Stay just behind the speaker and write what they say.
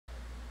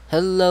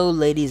Hello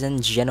ladies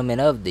and gentlemen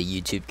of the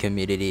YouTube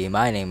community,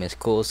 my name is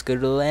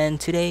Scootaloo, and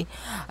today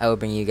I will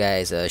bring you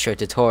guys a short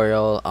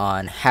tutorial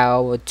on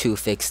how to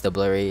fix the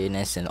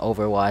blurriness in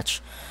Overwatch.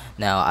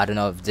 Now I don't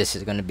know if this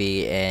is going to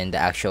be in the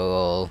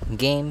actual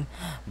game,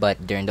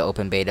 but during the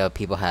open beta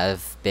people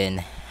have been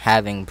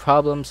having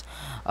problems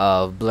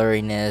of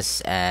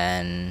blurriness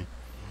and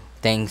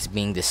things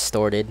being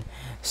distorted,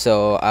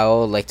 so I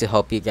would like to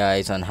help you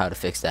guys on how to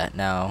fix that.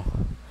 Now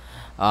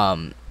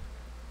um,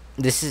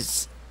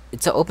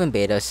 it's an open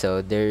beta,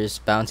 so there's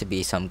bound to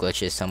be some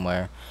glitches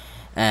somewhere,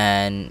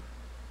 and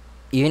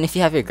even if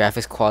you have your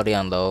graphics quality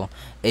on low,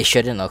 it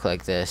shouldn't look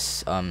like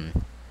this.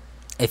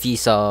 If you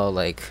saw,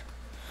 like,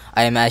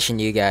 I imagine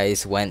you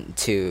guys went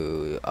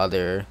to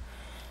other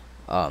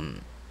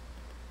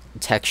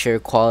texture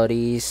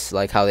qualities,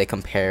 like how they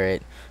compare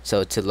it,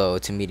 so to low,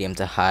 to medium,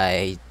 to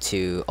high,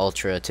 to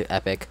ultra, to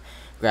epic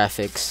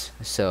graphics.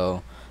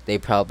 So they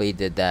probably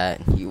did that.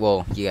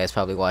 Well, you guys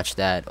probably watched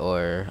that,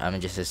 or I'm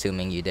just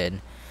assuming you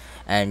did,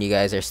 and you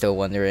guys are still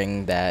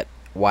wondering that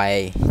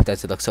why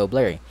does it look so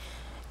blurry.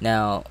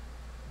 Now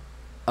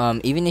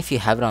even if you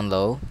have it on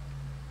low,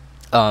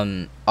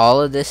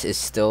 all of this is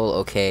still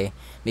okay,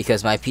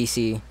 because my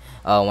PC,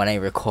 when I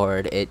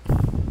record it,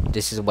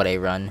 this is what I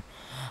run.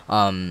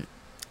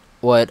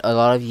 What a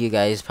lot of you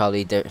guys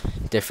probably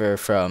differ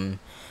from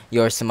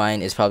yours to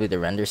mine is probably the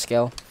render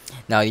scale.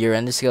 Now your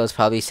render scale is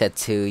probably set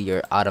to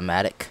your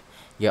automatic.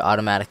 Your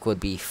automatic would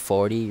be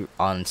 40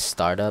 on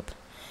startup,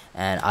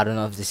 and I don't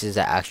know if this is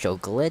an actual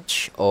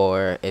glitch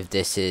or if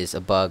this is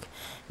a bug,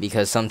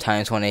 because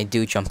sometimes when I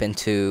do jump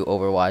into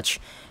Overwatch,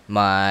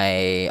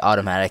 my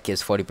automatic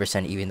is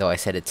 40% even though I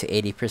set it to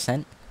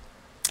 80%,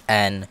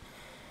 and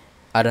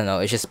I don't know,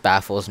 it just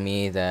baffles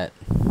me that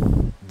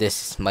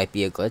this might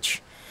be a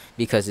glitch,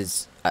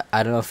 because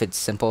I don't know if it's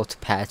simple to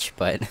patch,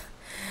 but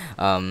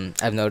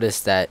I've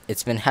noticed that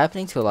it's been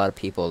happening to a lot of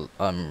people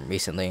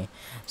recently,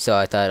 so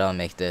I thought I'll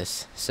make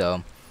this.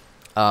 So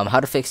how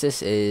to fix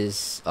this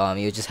is,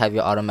 you just have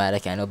your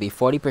automatic and it'll be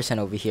 40%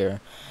 over here.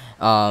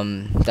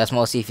 That's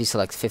mostly if you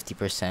select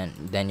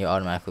 50%, then your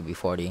automatic will be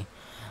 40.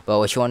 But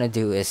what you want to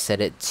do is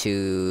set it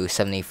to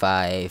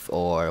 75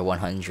 or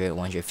 100,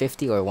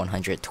 150 or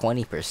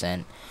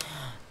 120%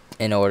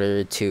 in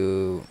order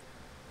to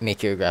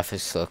make your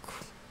graphics look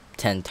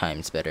 10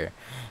 times better,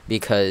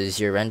 because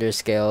your render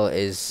scale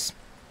is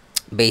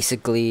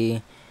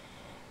basically,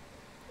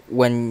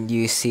 when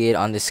you see it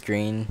on the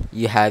screen,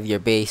 you have your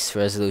base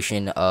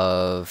resolution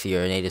of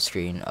your native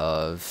screen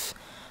of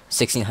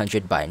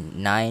 1600 by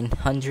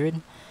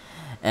 900,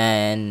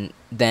 and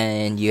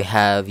then you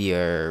have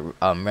your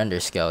render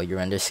scale. Your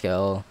render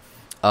scale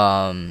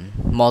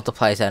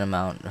multiplies that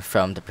amount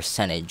from the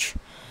percentage.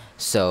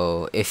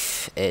 So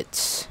if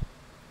it's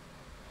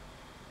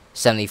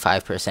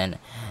 75%,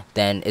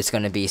 then it's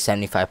going to be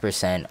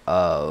 75%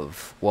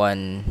 of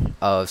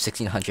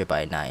 1600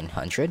 by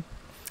 900.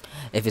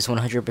 If it's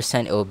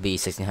 100%, it will be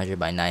 1600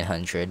 by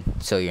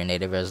 900, so your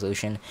native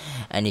resolution,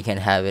 and you can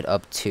have it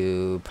up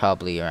to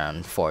probably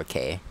around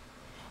 4K,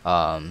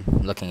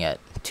 looking at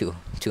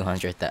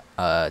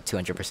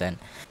 200%.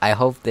 I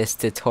hope this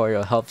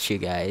tutorial helps you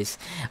guys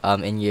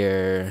in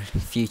your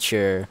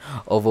future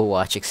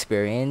Overwatch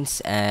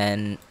experience,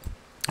 and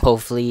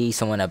hopefully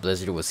someone at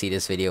Blizzard will see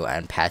this video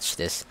and patch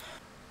this,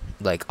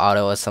 like,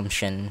 auto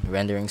assumption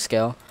rendering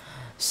scale.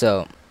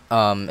 So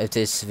if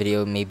this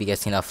video maybe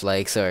gets enough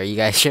likes, or you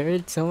guys share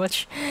it so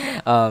much,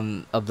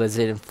 a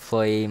Blizzard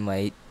employee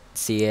might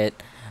see it,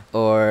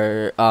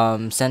 or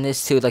send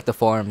this to, like, the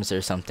forums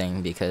or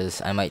something,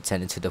 because I might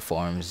send it to the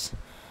forums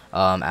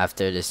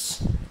after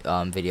this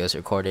video is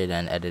recorded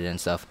and edited and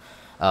stuff.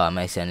 I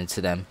might send it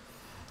to them.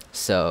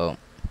 So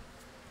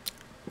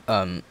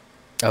I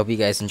hope you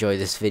guys enjoyed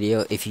this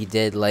video. If you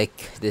did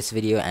like this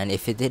video, and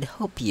if it did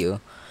help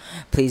you,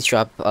 please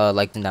drop a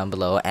like down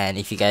below. And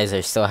if you guys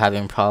are still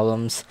having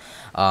problems,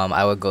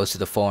 I would go to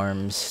the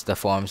forums. The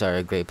forums are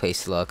a great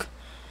place to look.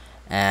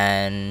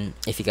 And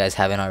if you guys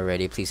haven't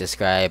already, please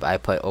subscribe. I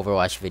put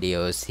Overwatch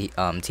videos,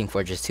 Team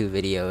Fortress 2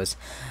 videos,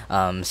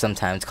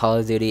 sometimes Call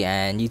of Duty,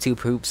 and YouTube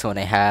hoops when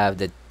I have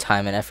the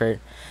time and effort.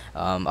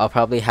 I'll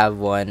probably have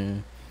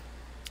one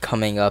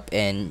coming up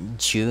in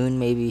June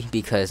maybe,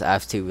 because I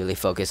have to really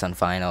focus on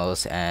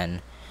finals,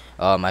 and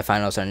my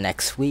finals are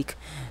next week,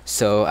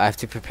 so I have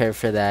to prepare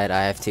for that.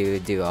 I have to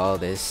do all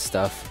this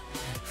stuff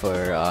for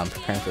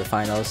preparing for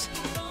finals.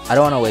 I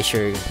don't want to waste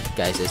your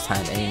guys'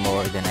 time any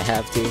more than I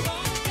have to,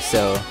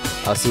 so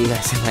I'll see you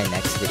guys in my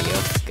next video.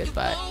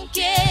 Goodbye.